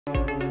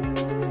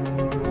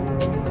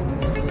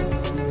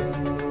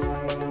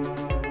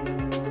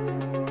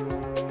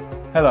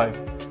Hello,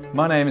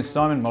 my name is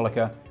Simon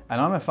Molica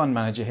and I'm a fund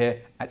manager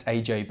here at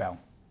AJ Bell.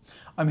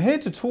 I'm here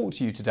to talk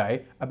to you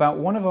today about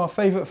one of our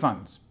favourite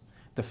funds,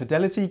 the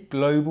Fidelity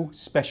Global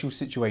Special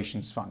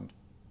Situations Fund.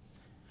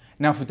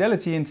 Now,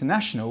 Fidelity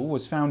International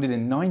was founded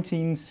in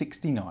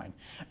 1969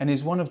 and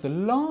is one of the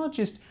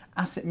largest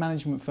asset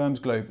management firms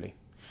globally.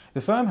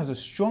 The firm has a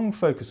strong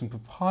focus on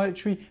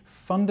proprietary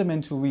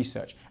fundamental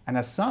research and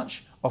as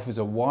such offers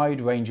a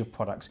wide range of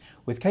products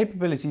with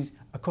capabilities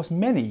across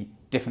many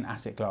different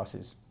asset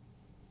classes.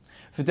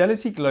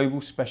 Fidelity Global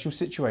Special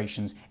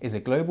Situations is a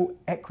global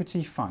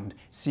equity fund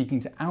seeking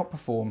to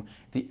outperform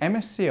the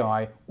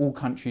MSCI All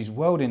Countries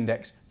World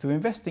Index through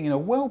investing in a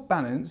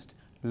well-balanced,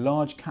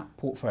 large-cap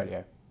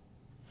portfolio.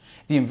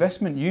 The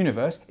investment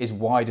universe is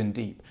wide and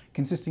deep,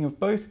 consisting of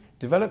both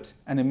developed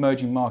and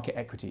emerging market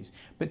equities,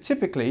 but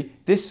typically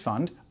this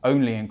fund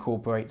only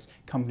incorporates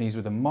companies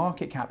with a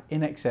market cap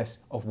in excess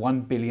of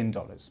 $1 billion.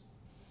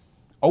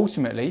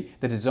 Ultimately,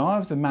 the desire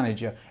of the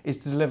manager is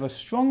to deliver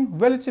strong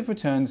relative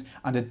returns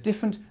under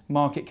different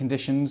market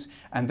conditions,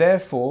 and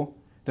therefore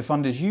the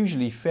fund is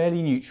usually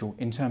fairly neutral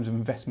in terms of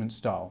investment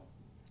style.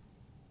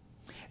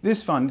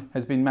 This fund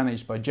has been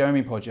managed by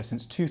Jeremy Podger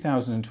since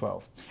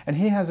 2012, and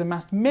he has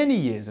amassed many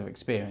years of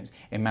experience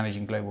in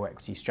managing global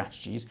equity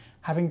strategies,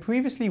 having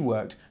previously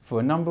worked for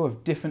a number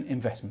of different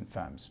investment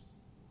firms.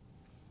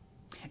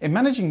 In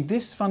managing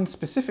this fund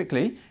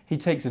specifically, he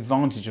takes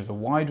advantage of the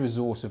wide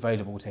resource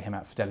available to him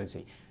at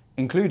Fidelity,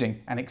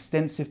 including an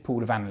extensive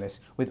pool of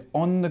analysts with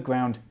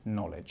on-the-ground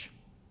knowledge.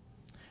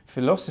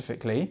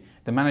 Philosophically,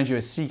 the manager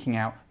is seeking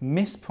out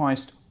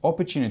mispriced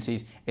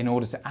opportunities in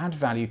order to add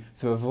value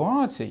through a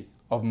variety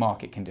of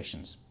market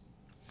conditions.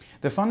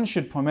 The fund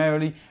should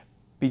primarily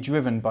be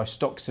driven by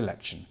stock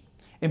selection.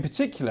 In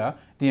particular,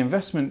 the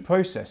investment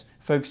process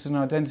focuses on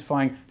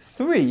identifying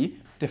three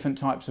different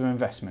types of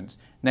investments,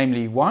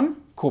 namely 1.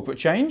 Corporate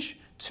change,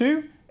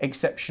 2.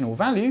 Exceptional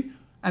value,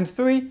 and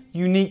 3.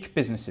 Unique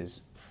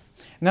businesses.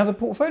 Now, the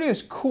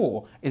portfolio's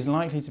core is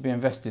likely to be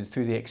invested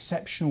through the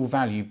exceptional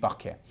value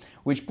bucket,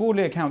 which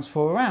broadly accounts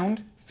for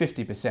around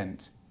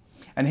 50%.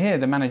 And here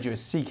the manager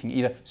is seeking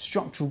either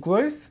structural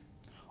growth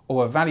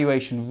or a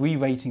valuation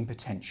re-rating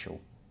potential.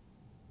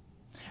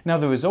 Now,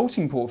 the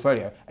resulting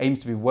portfolio aims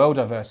to be well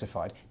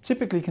diversified,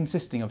 typically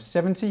consisting of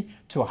 70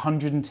 to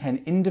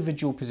 110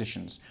 individual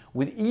positions,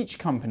 with each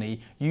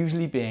company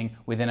usually being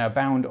within a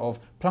bound of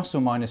plus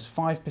or minus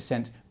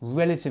 5%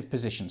 relative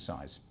position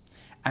size.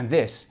 And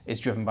this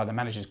is driven by the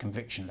manager's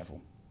conviction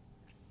level.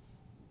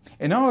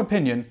 In our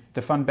opinion,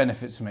 the fund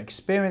benefits from an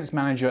experienced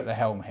manager at the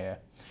helm here,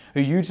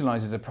 who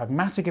utilises a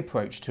pragmatic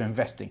approach to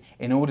investing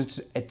in order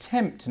to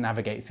attempt to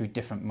navigate through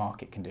different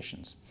market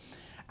conditions.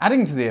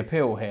 Adding to the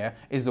appeal here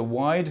is the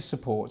wide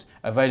support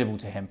available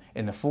to him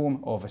in the form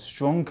of a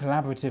strong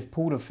collaborative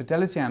pool of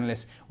Fidelity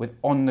analysts with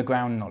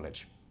on-the-ground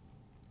knowledge.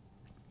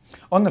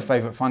 On the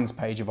favourite funds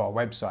page of our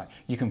website,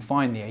 you can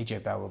find the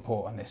AJ Bell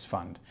report on this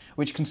fund,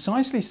 which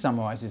concisely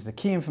summarises the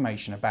key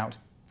information about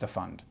the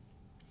fund.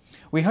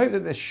 We hope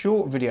that this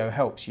short video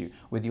helps you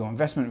with your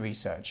investment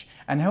research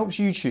and helps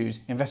you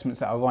choose investments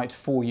that are right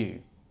for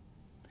you.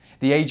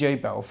 The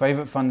AJ Bell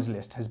Favourite Funds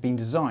list has been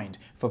designed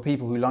for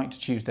people who like to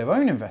choose their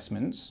own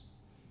investments,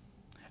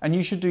 and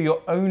you should do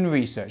your own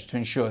research to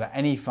ensure that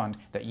any fund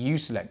that you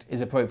select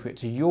is appropriate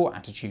to your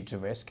attitude to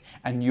risk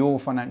and your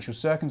financial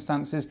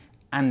circumstances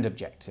and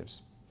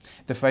objectives.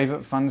 The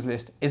Favourite Funds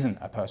list isn't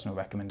a personal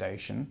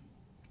recommendation.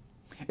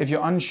 If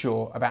you're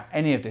unsure about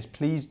any of this,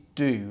 please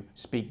do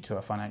speak to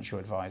a financial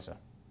advisor.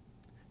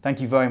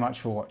 Thank you very much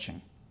for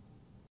watching.